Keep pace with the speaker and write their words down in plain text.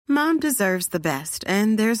Mom deserves the best,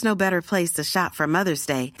 and there's no better place to shop for Mother's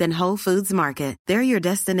Day than Whole Foods Market. They're your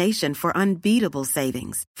destination for unbeatable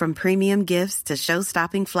savings, from premium gifts to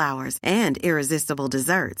show-stopping flowers and irresistible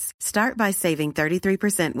desserts. Start by saving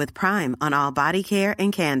 33% with Prime on all body care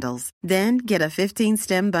and candles. Then get a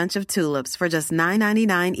 15-stem bunch of tulips for just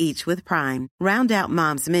 $9.99 each with Prime. Round out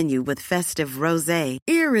Mom's menu with festive rosé,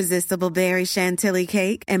 irresistible berry chantilly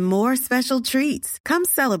cake, and more special treats. Come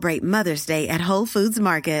celebrate Mother's Day at Whole Foods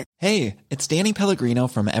Market. Hey, it's Danny Pellegrino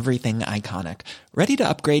from Everything Iconic. Ready to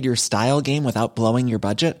upgrade your style game without blowing your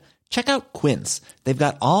budget? Check out Quince. They've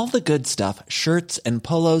got all the good stuff, shirts and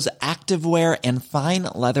polos, activewear, and fine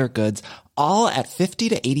leather goods, all at 50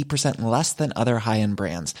 to 80% less than other high-end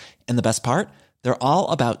brands. And the best part? They're all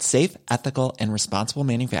about safe, ethical, and responsible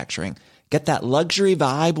manufacturing. Get that luxury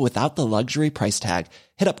vibe without the luxury price tag.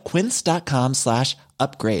 Hit up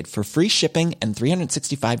quince.com/upgrade for free shipping and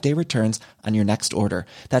 365-day returns on your next order.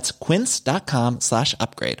 That's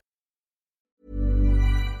quince.com/upgrade.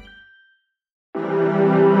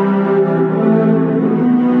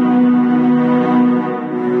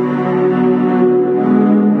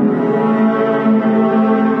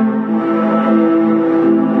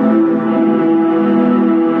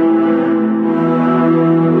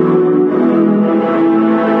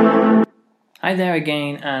 Hi there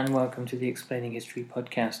again, and welcome to the Explaining History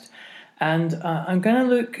podcast. And I'm going to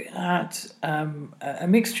look at a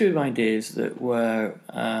mixture of ideas that were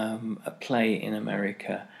at play in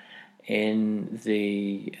America in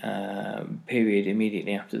the period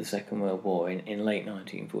immediately after the Second World War, in late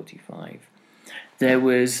 1945. There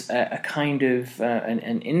was a kind of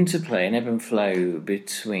an interplay, an ebb and flow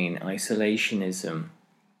between isolationism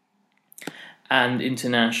and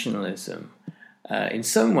internationalism. In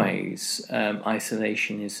some ways,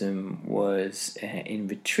 isolationism was in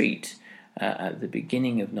retreat at the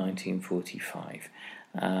beginning of 1945.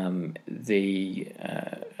 And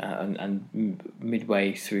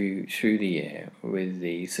midway through the year, with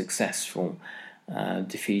the successful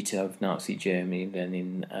defeat of Nazi Germany, then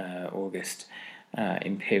in August,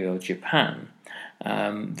 Imperial Japan,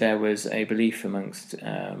 there was a belief amongst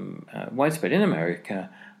widespread in America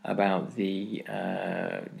about the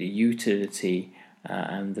utility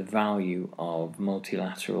and the value of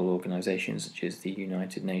multilateral organisations such as the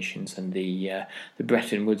United Nations and the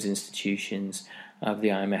Bretton Woods institutions of the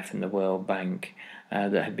IMF and the World Bank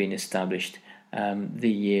that had been established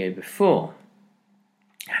the year before.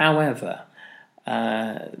 However,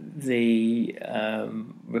 the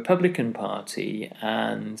Republican Party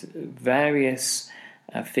and various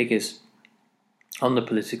figures on the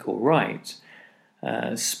political right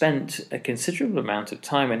spent a considerable amount of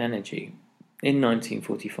time and energy in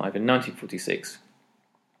 1945 and 1946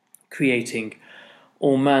 creating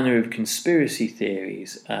all manner of conspiracy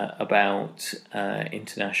theories about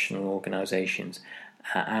international organisations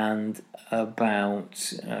and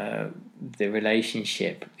about the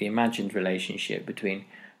relationship, the imagined relationship between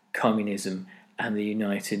communism and the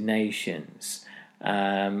United Nations.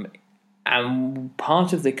 And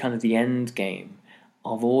part of the kind of the end game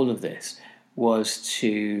of all of this was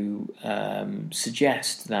to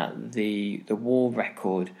suggest that the war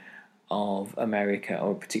record of America,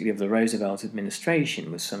 or particularly of the Roosevelt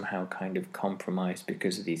administration, was somehow kind of compromised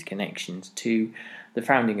because of these connections to the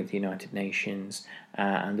founding of the United Nations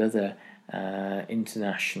and other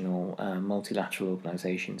international multilateral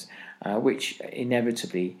organisations, which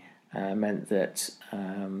inevitably meant that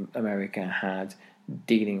America had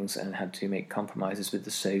dealings and had to make compromises with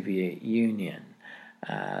the Soviet Union.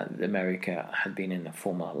 America had been in a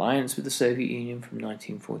formal alliance with the Soviet Union from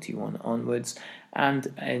 1941 onwards, and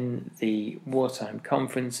in the wartime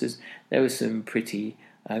conferences there were some pretty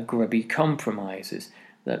grubby compromises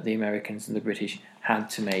that the Americans and the British had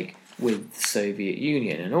to make with the Soviet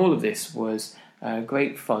Union, and all of this was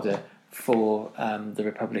great fodder for the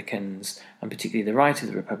Republicans, and particularly the right of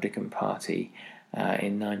the Republican Party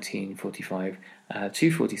in 1945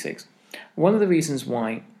 to 46. One of the reasons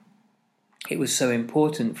why it was so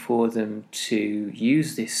important for them to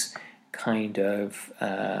use this kind of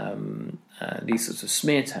these sorts of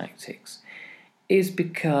smear tactics is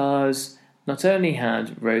because not only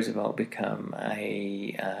had Roosevelt become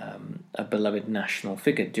a beloved national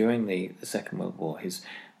figure during the Second World War, his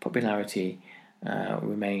popularity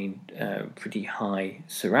remained pretty high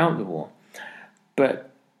throughout the war, but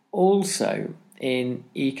also in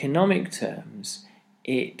economic terms,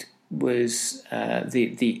 it was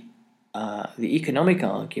the economic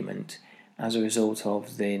argument as a result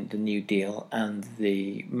of the New Deal and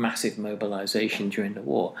the massive mobilization during the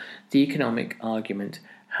war. The economic argument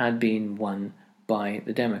had been won by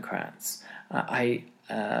the Democrats. I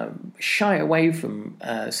shy away from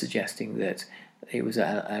suggesting that it was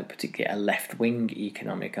particularly a left-wing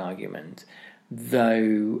economic argument,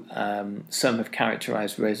 though some have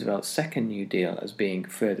characterized Roosevelt's second New Deal as being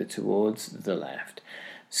further towards the left.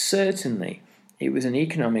 Certainly, it was a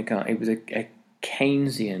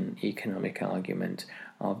Keynesian economic argument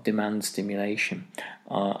of demand stimulation,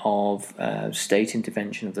 of state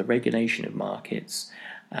intervention, of the regulation of markets,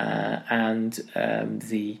 and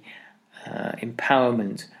the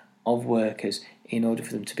empowerment of workers in order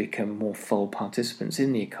for them to become more full participants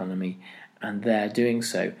in the economy, and their doing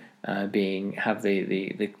so have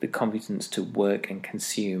the competence to work and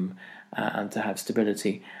consume and to have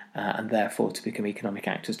stability, and therefore to become economic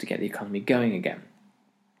actors to get the economy going again.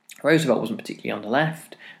 Roosevelt wasn't particularly on the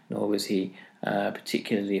left, nor was he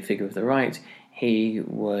particularly a figure of the right. He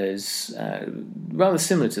was rather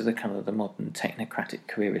similar to the kind of the modern technocratic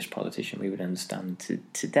careerist politician we would understand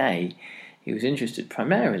today. He was interested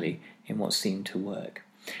primarily in what seemed to work.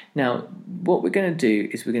 Now, what we're going to do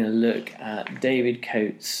is we're going to look at David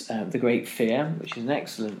Coates' The Great Fear, which is an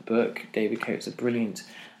excellent book. David Coates is a brilliant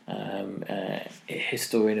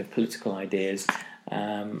historian of political ideas,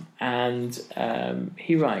 and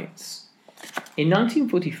he writes, "In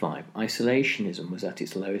 1945, isolationism was at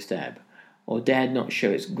its lowest ebb, or dared not show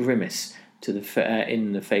its grimace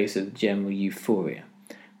in the face of general euphoria.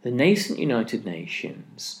 The nascent United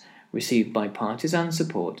Nations received bipartisan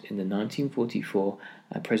support in the 1944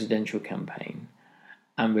 presidential campaign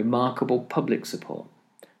and remarkable public support.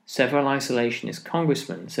 Several isolationist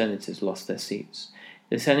congressmen and senators lost their seats.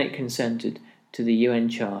 The Senate consented to the UN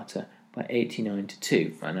Charter by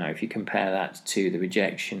 89-2. And now, if you compare that to the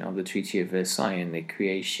rejection of the Treaty of Versailles and the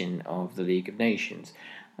creation of the League of Nations,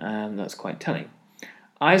 that's quite telling.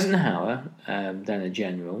 Eisenhower, then a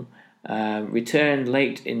general, returned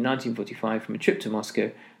late in 1945 from a trip to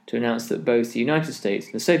Moscow to announce that both the United States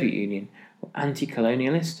and the Soviet Union were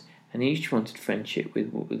anti-colonialist and each wanted friendship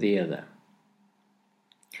with the other.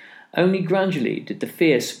 Only gradually did the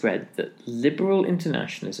fear spread that liberal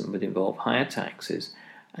internationalism would involve higher taxes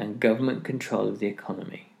and government control of the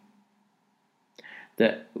economy.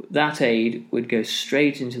 That aid would go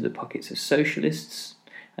straight into the pockets of socialists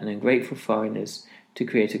and ungrateful foreigners to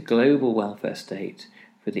create a global welfare state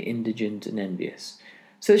for the indigent and envious.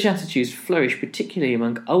 Such attitudes flourished particularly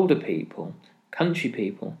among older people, country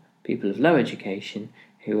people, people of low education,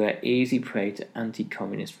 who were easy prey to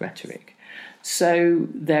anti-communist rhetoric." So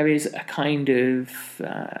there is a kind of,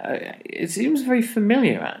 it seems very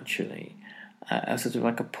familiar actually, a sort of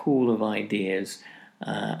like a pool of ideas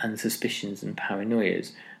and suspicions and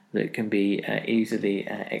paranoias that can be easily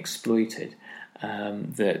exploited.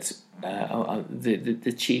 The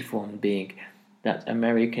chief one being that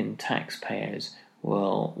American taxpayers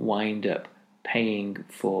will wind up paying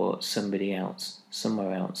for somebody else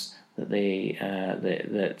somewhere else that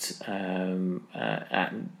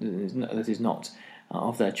is not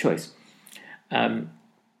of their choice, and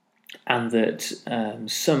that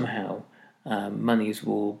somehow monies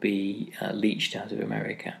will be leached out of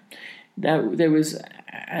America. There was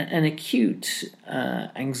an acute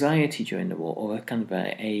anxiety during the war, or a kind of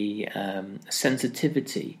a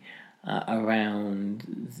sensitivity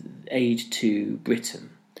around aid to Britain.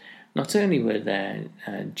 Not only were there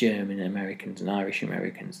German Americans and Irish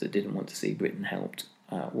Americans that didn't want to see Britain helped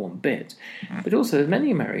one bit, but also many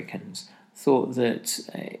Americans thought that,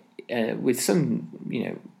 with some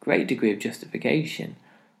great degree of justification,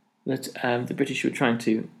 that the British were trying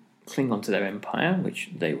to cling on to their empire, which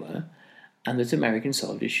they were, and that American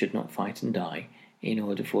soldiers should not fight and die in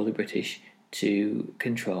order for the British to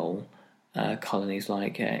control colonies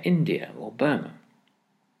like India or Burma.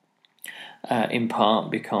 In part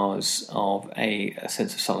because of a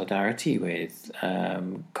sense of solidarity with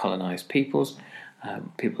colonised peoples,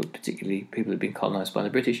 particularly people who had been colonised by the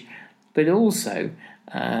British, but also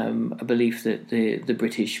a belief that the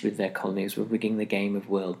British with their colonies were rigging the game of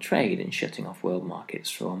world trade and shutting off world markets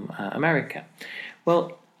from America.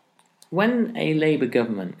 Well, when a Labour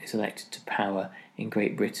government is elected to power in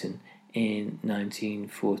Great Britain in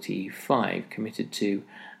 1945, committed to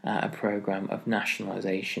a programme of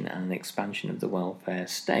nationalisation and an expansion of the welfare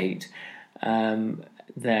state,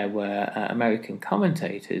 there were American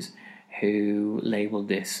commentators who labelled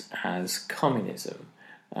this as communism.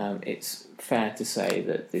 It's fair to say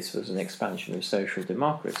that this was an expansion of social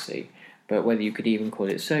democracy, but whether you could even call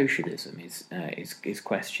it socialism is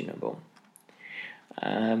questionable.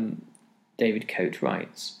 David Coates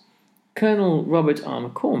writes, "Colonel Robert R.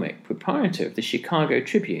 McCormick, proprietor of the Chicago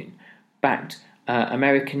Tribune, backed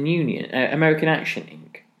American Action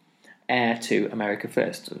Inc., heir to America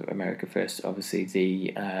First. America First, obviously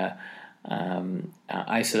the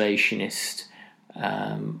isolationist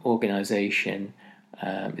organisation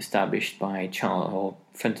established by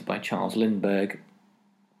fronted by Charles Lindbergh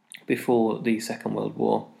before the Second World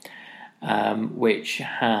War, which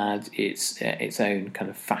had its own kind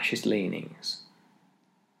of fascist leanings.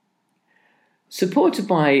 Supported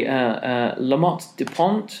by Lamothe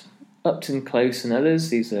Dupont, Upton Close and others,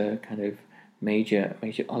 these are kind of major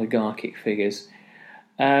oligarchic figures,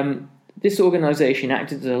 this organisation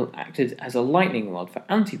acted as a lightning rod for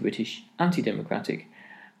anti-British, anti-democratic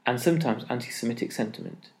and sometimes anti-Semitic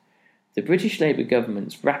sentiment. The British Labour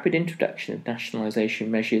government's rapid introduction of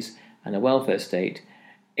nationalisation measures and a welfare state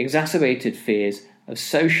exacerbated fears of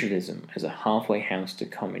socialism as a halfway house to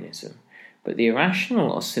communism, but the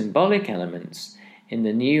irrational or symbolic elements in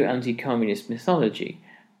the new anti-communist mythology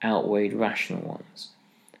outweighed rational ones.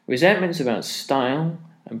 Resentments about style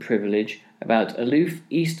and privilege, about aloof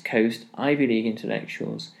East Coast Ivy League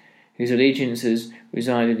intellectuals whose allegiances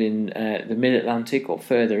resided in the mid-Atlantic or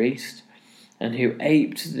further east, and who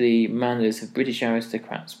aped the manners of British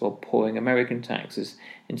aristocrats while pouring American taxes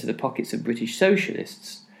into the pockets of British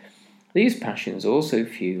socialists. These passions also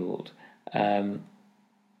fueled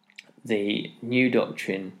the new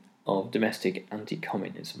doctrine of domestic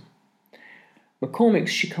anti-communism.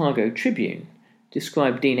 McCormick's Chicago Tribune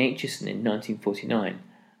described Dean Acheson in 1949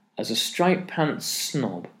 as a striped-pants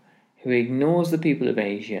snob who ignores the people of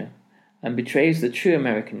Asia and betrays the true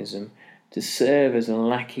Americanism to serve as a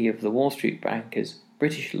lackey of the Wall Street bankers,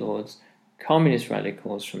 British lords, communist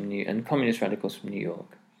radicals from New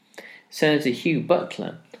York. Senator Hugh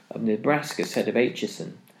Butler of Nebraska said of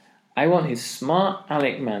Acheson, "I want his smart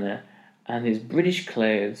aleck manner and his British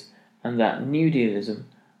clothes and that New Dealism,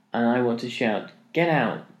 and I want to shout, 'Get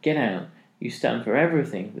out, get out, you stand for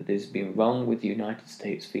everything that has been wrong with the United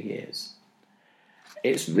States for years.'"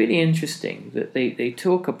 It's really interesting that they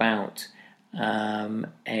talk about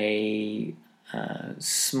a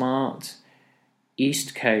smart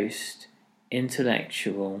East Coast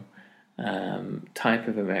intellectual type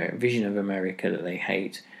of vision of America that they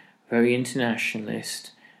hate, very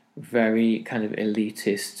internationalist, very kind of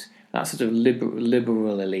elitist, that sort of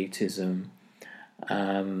liberal elitism,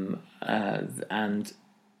 and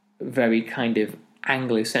very kind of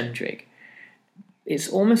Anglo-centric. It's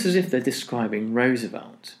almost as if they're describing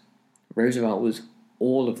Roosevelt. Roosevelt was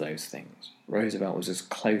all of those things. Roosevelt was as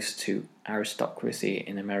close to aristocracy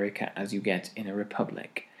in America as you get in a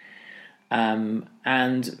republic. And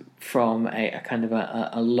from a kind of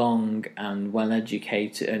a long and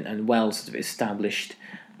well-educated and well sort of established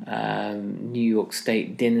New York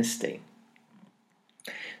State dynasty.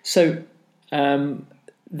 So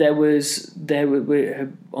there were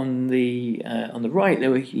on the right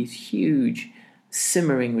there were these huge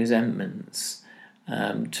simmering resentments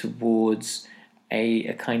towards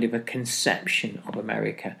a kind of a conception of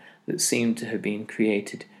America that seemed to have been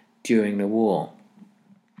created during the war.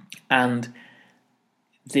 And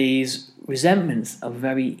these resentments are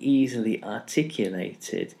very easily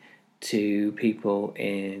articulated to people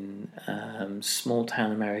in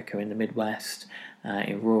small-town America, in the Midwest,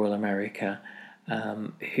 in rural America,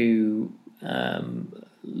 who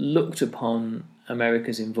looked upon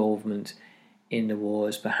America's involvement in the war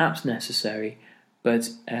as perhaps necessary, but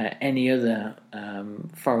any other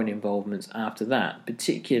foreign involvements after that,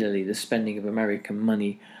 particularly the spending of American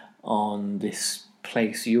money on this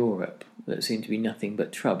place Europe that seemed to be nothing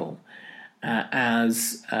but trouble,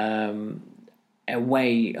 as a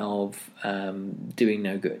way of doing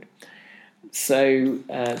no good. So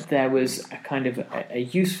there was a kind of a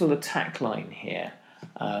useful attack line here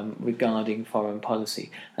regarding foreign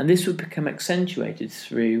policy, and this would become accentuated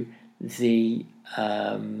through the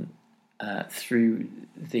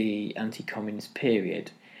anti-communist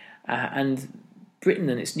period, and Britain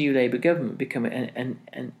and its new Labour government become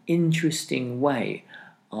an interesting way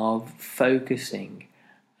of focusing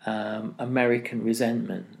American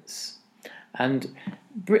resentments. And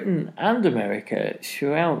Britain and America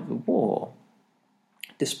throughout the war,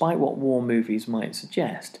 despite what war movies might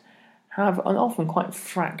suggest, have an often quite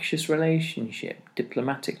fractious relationship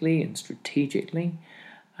diplomatically and strategically,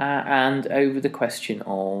 and over the question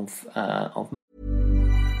of.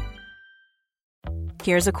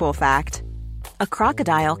 Here's a cool fact: a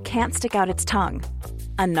crocodile can't stick out its tongue.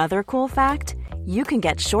 Another cool fact: you can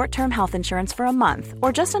get short-term health insurance for a month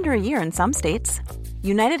or just under a year in some states.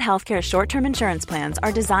 United Healthcare short-term insurance plans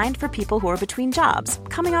are designed for people who are between jobs,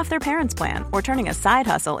 coming off their parents' plan, or turning a side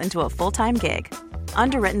hustle into a full-time gig.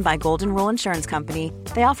 Underwritten by Golden Rule Insurance Company,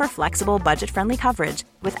 they offer flexible, budget-friendly coverage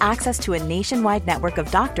with access to a nationwide network of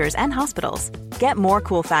doctors and hospitals. Get more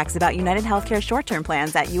cool facts about United Healthcare short-term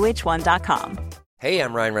plans at UH1.com. Hey,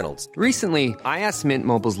 I'm Ryan Reynolds. Recently, I asked Mint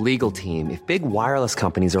Mobile's legal team if big wireless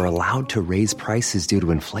companies are allowed to raise prices due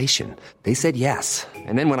to inflation. They said yes.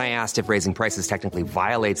 And then when I asked if raising prices technically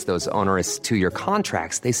violates those onerous two-year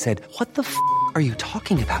contracts, they said, "What the f*** are you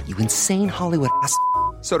talking about, you insane Hollywood ass?"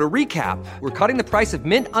 So to recap, we're cutting the price of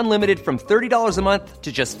Mint Unlimited from $30 a month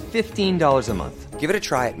to just $15 a month. Give it a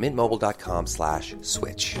try at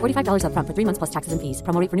mintmobile.com/switch. $45 up front for 3 months plus taxes and fees.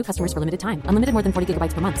 Promo rate for new customers for limited time. Unlimited more than 40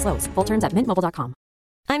 gigabytes per month. Slows full terms at mintmobile.com.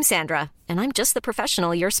 I'm Sandra, and I'm just the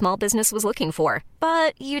professional your small business was looking for.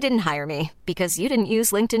 But you didn't hire me because you didn't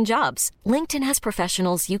use LinkedIn Jobs. LinkedIn has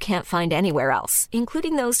professionals you can't find anywhere else,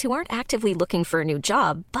 including those who aren't actively looking for a new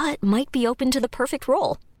job, but might be open to the perfect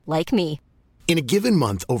role, like me. In a given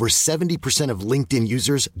month, over 70% of LinkedIn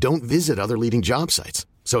users don't visit other leading job sites.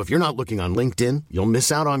 So if you're not looking on LinkedIn, you'll miss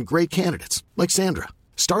out on great candidates like Sandra.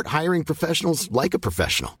 Start hiring professionals like a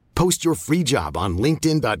professional. Post your free job on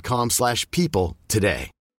linkedin.com/people today.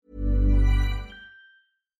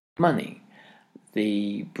 Money.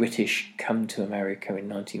 The British come to America in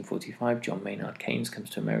 1945. John Maynard Keynes comes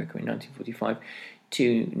to America in 1945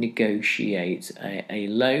 to negotiate a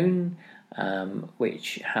loan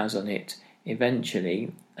which has on it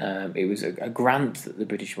eventually, it was a grant that the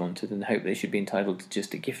British wanted and hoped they should be entitled to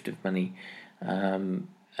just a gift of money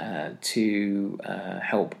to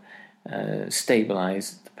help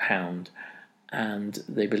stabilise the pound, and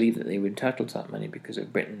they believed that they were entitled to that money because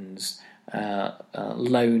of Britain's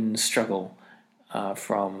loan struggle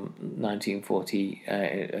from 1940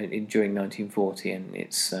 during 1940 and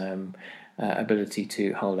its ability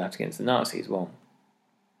to hold out against the Nazis. Well,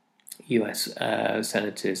 US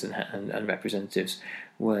senators and representatives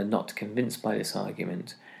were not convinced by this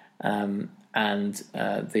argument, and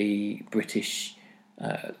the British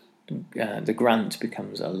the grant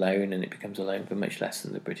becomes a loan, and it becomes a loan for much less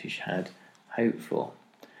than the British had hoped for.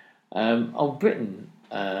 Of Britain,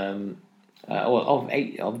 of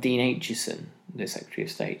Dean Acheson, the Secretary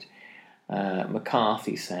of State,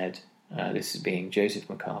 McCarthy said, this is being Joseph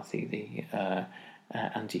McCarthy, the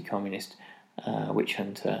anti-communist witch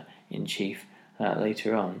hunter in chief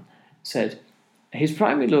later on, said, "His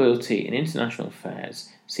primary loyalty in international affairs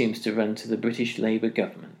seems to run to the British Labour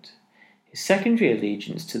government. His secondary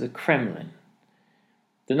allegiance to the Kremlin.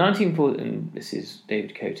 And this is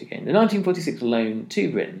David Coate again. The 1946 loan to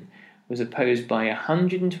Britain was opposed by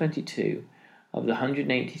 122 of the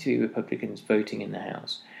 183 Republicans voting in the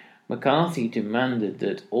House. McCarthy demanded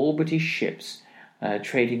that all British ships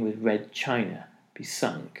trading with Red China be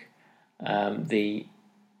sunk. The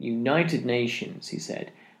United Nations, he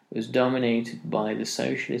said, was dominated by the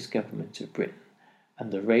socialist government of Britain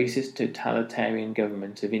and the racist totalitarian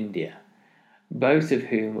government of India, both of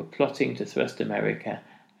whom were plotting to thrust America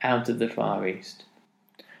out of the Far East."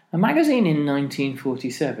 A magazine in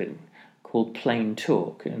 1947 called Plain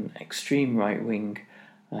Talk, an extreme right-wing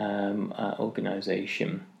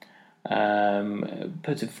organisation,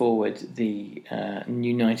 put forward the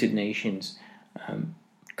United Nations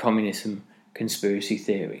communism conspiracy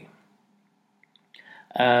theory.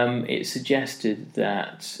 It suggested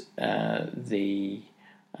that the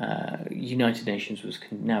United Nations was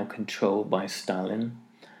now controlled by Stalin,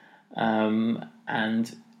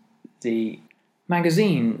 and the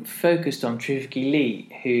magazine focused on Trivki Lee,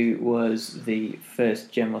 who was the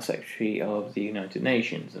first General Secretary of the United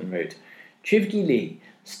Nations, and wrote, "Trivki Lee,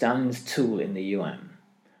 Stalin's tool in the UN."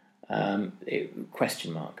 The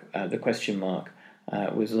question mark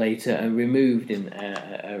was later removed in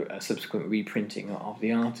a subsequent reprinting of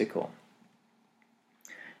the article.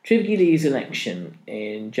 Trivki Lee's election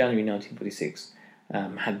in January 1946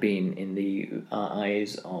 had been, in the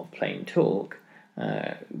eyes of Plain Talk,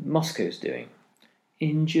 Moscow's doing.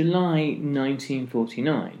 In July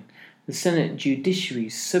 1949, the Senate Judiciary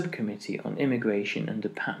Subcommittee on Immigration under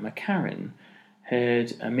Pat McCarran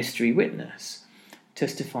heard a mystery witness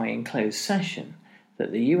testify in closed session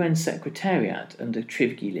that the UN Secretariat under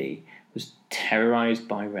Trivki Lee was terrorised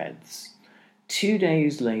by Reds. 2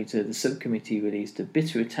 days later, the subcommittee released a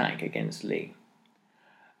bitter attack against Lee.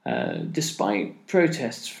 Despite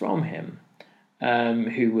protests from him,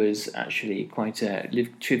 who was actually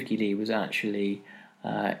Trivki Lee was actually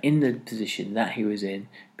in the position that he was in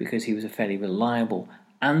because he was a fairly reliable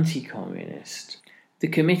anti-communist. The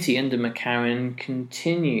committee under McCarran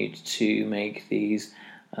continued to make these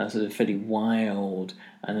sort of fairly wild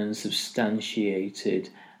and unsubstantiated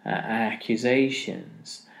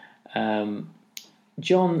accusations.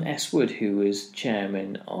 John S. Wood, who was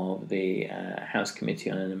chairman of the House Committee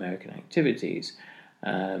on Un-American Activities,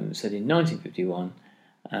 said in 1951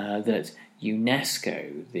 that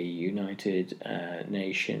UNESCO, the United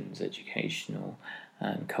Nations Educational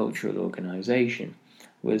and cultural organisation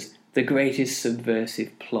was the greatest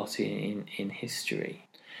subversive plot in history.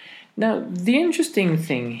 Now, the interesting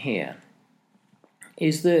thing here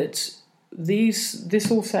is that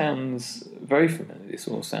this all sounds very familiar. This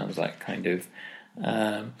all sounds like kind of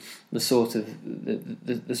the sort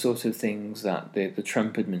of things that the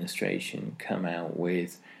Trump administration come out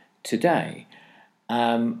with today.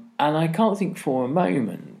 And I can't think for a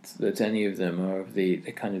moment that any of them are of the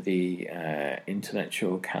kind of the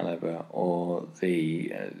intellectual caliber or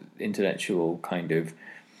the intellectual kind of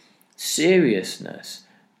seriousness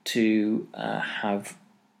to have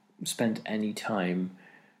spent any time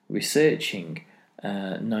researching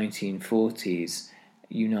 1940s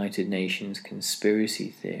United Nations conspiracy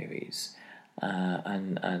theories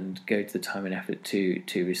and go to the time and effort to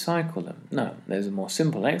recycle them. No, there's a more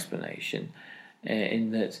simple explanation in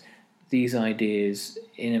that these ideas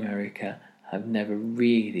in America have never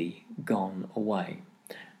really gone away.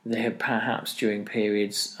 They have perhaps during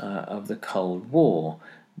periods of the Cold War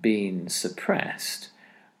been suppressed,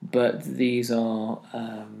 but these are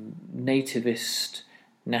nativist,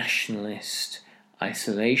 nationalist,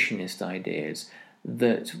 isolationist ideas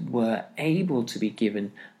that were able to be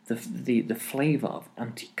given the flavour of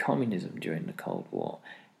anti-communism during the Cold War.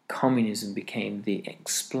 Communism became the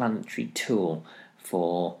explanatory tool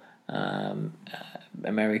for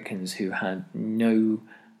Americans who had no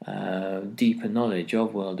deeper knowledge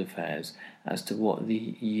of world affairs as to what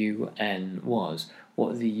the UN was.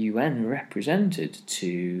 What the UN represented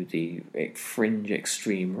to the fringe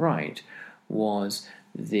extreme right was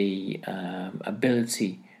the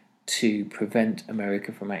ability to prevent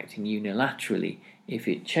America from acting unilaterally if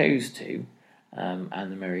it chose to,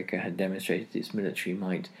 and America had demonstrated its military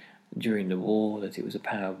might during the war, that it was a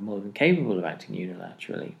power more than capable of acting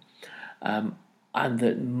unilaterally, and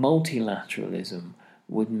that multilateralism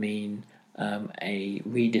would mean a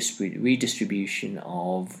redistribution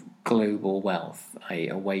of global wealth,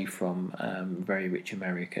 away from very rich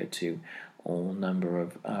America to all number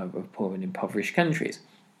of poor and impoverished countries.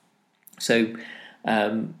 So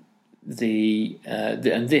and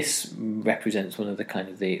this represents one of the kind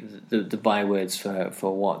of the bywords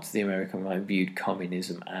for what the American right viewed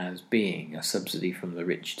communism as being: a subsidy from the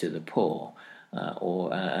rich to the poor,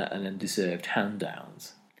 or an undeserved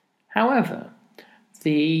handout. However,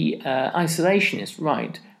 the isolationist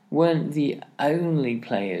right weren't the only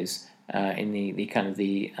players in the kind of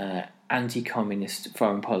the anti-communist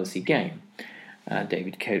foreign policy game.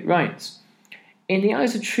 David Coate writes, "In the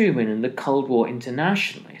eyes of Truman and the Cold War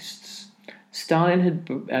internationalists, Stalin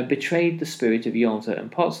had betrayed the spirit of Yalta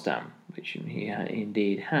and Potsdam," which he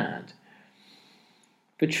indeed had.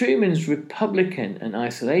 For Truman's Republican and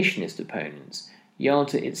isolationist opponents,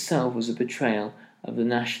 Yalta itself was a betrayal of the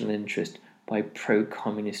national interest by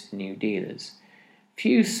pro-communist New Dealers.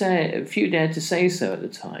 Few dared to say so at the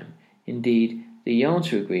time. Indeed, the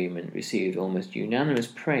Yalta Agreement received almost unanimous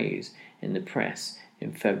praise in the press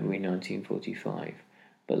in February 1945.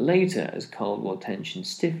 But later, as Cold War tensions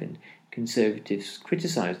stiffened, conservatives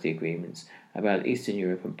criticised the agreements about Eastern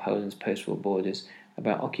Europe and Poland's post-war borders,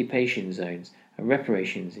 about occupation zones and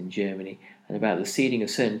reparations in Germany, and about the ceding of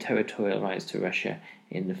certain territorial rights to Russia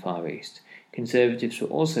in the Far East. Conservatives were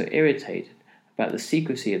also irritated about the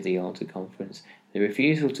secrecy of the Yalta Conference, the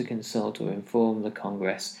refusal to consult or inform the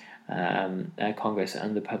Congress and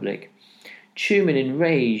the public. Truman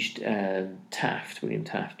enraged William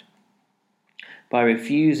Taft, by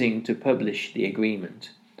refusing to publish the agreement.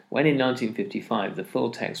 When in 1955 the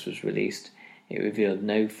full text was released, it revealed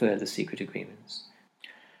no further secret agreements.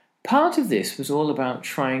 Part of this was all about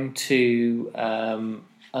trying to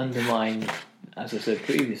undermine, as I said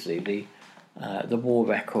previously, the war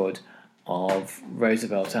record of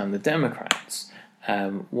Roosevelt and the Democrats.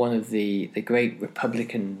 One of the great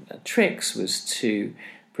Republican tricks was to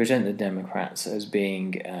present the Democrats as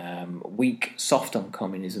being weak, soft on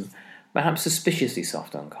communism, perhaps suspiciously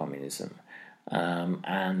soft on communism,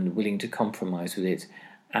 and willing to compromise with it,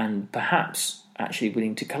 and perhaps actually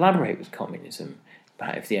willing to collaborate with communism,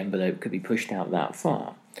 if the envelope could be pushed out that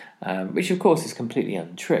far, which of course is completely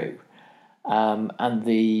untrue. And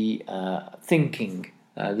the thinking,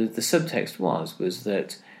 the subtext was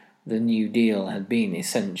that the New Deal had been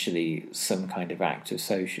essentially some kind of act of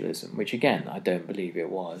socialism, which again, I don't believe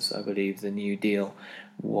it was. I believe the New Deal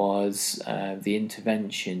was the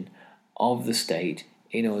intervention of the state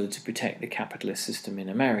in order to protect the capitalist system in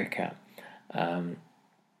America,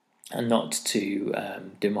 and not to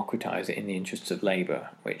democratize it in the interests of labour,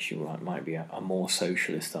 which might be a more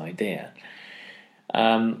socialist idea.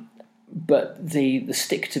 But the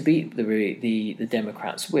stick to beat the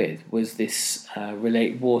Democrats with was this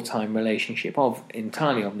wartime relationship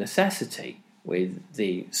entirely of necessity with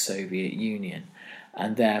the Soviet Union,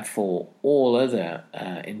 and therefore all other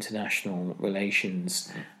international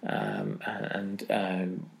relations and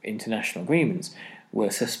international agreements were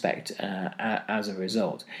suspect as a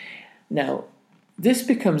result. Now, this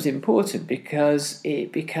becomes important because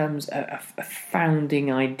it becomes a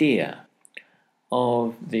founding idea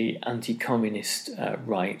of the anti-communist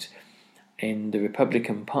right in the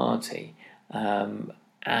Republican Party,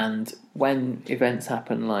 and when events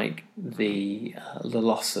happen like the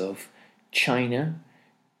loss of China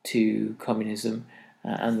to communism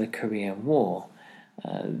and the Korean War,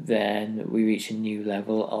 then we reach a new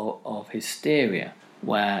level of hysteria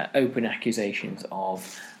where open accusations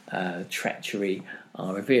of treachery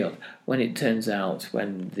are revealed. When it turns out,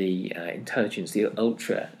 when the intelligence, the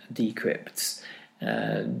ultra decrypts,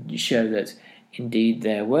 show that indeed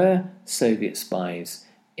there were Soviet spies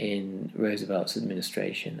in Roosevelt's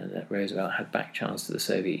administration, and that Roosevelt had back channels to the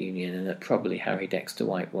Soviet Union, and that probably Harry Dexter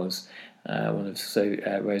White was one of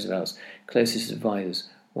Roosevelt's closest advisors,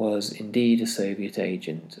 was indeed a Soviet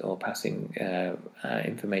agent or passing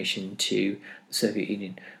information to the Soviet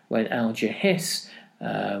Union. When Alger Hiss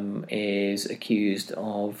is accused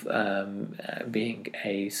of being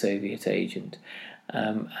a Soviet agent,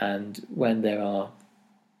 and when there are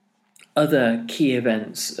other key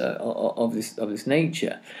events of this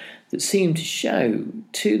nature that seem to show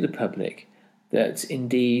to the public that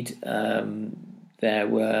indeed there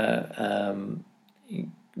were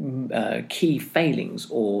key failings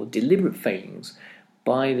or deliberate failings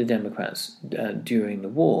by the Democrats during the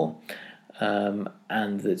war,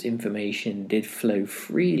 and that information did flow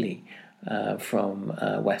freely from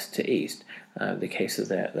west to east. The case of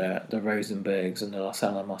the Rosenbergs and the Los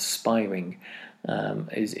Alamos spy ring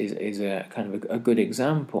is a kind of a good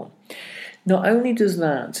example. Not only does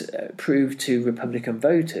that prove to Republican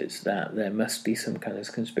voters that there must be some kind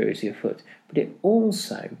of conspiracy afoot, but it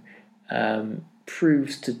also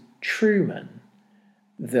proves to Truman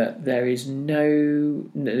that there is no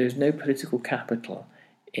political capital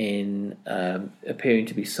in appearing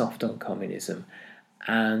to be soft on communism,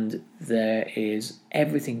 and there is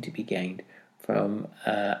everything to be gained from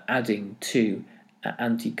adding to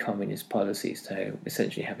anti-communist policies, so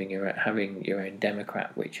essentially having your own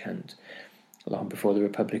Democrat witch hunt long before the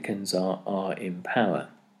Republicans are in power.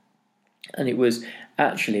 And it was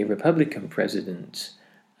actually Republican President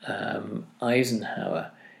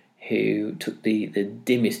Eisenhower who took the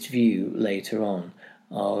dimmest view later on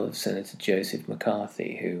of Senator Joseph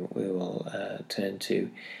McCarthy, who we will turn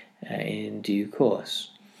to in due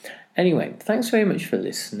course. Anyway, thanks very much for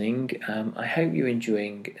listening. I hope you're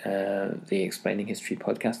enjoying the Explaining History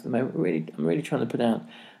podcast at the moment. I'm really trying to put out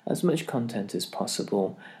as much content as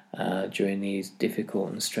possible during these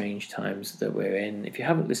difficult and strange times that we're in. If you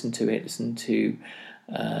haven't listened to it, listen to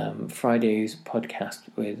Friday's podcast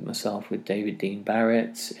with myself, with David Dean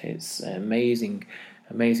Barrett. It's an amazing,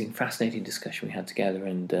 fascinating discussion we had together,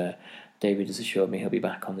 and David has assured me he'll be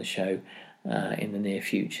back on the show in the near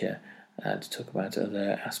future to talk about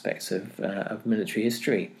other aspects of military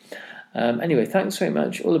history. Anyway, thanks very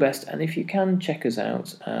much, all the best, and if you can, check us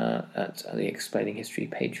out at the Explaining History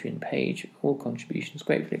Patreon page. All contributions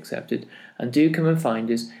gratefully accepted, and do come and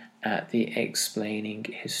find us at the Explaining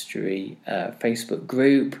History Facebook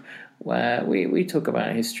group, where we talk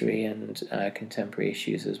about history and contemporary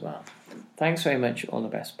issues as well. Thanks very much, all the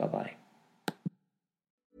best, bye-bye.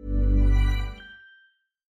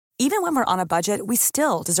 Even when we're on a budget, we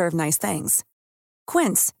still deserve nice things.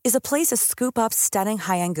 Quince is a place to scoop up stunning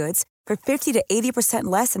high-end goods for 50 to 80%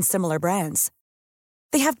 less than similar brands.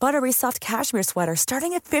 They have buttery soft cashmere sweaters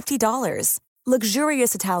starting at $50,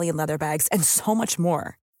 luxurious Italian leather bags, and so much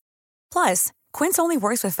more. Plus, Quince only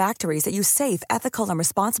works with factories that use safe, ethical, and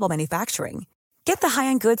responsible manufacturing. Get the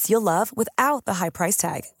high-end goods you'll love without the high price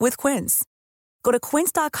tag with Quince. Go to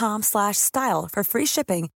quince.com/style for free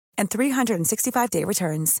shipping and 365-day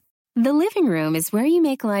returns. The living room is where you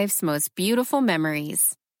make life's most beautiful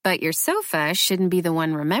memories. But your sofa shouldn't be the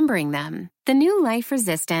one remembering them. The new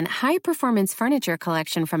life-resistant, high-performance furniture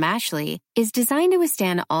collection from Ashley is designed to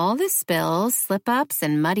withstand all the spills, slip-ups,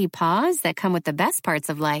 and muddy paws that come with the best parts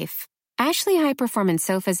of life. Ashley high-performance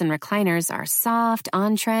sofas and recliners are soft,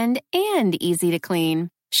 on-trend, and easy to clean.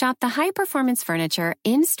 Shop the high-performance furniture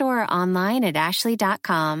in-store or online at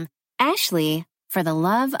ashley.com. Ashley, for the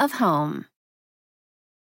love of home.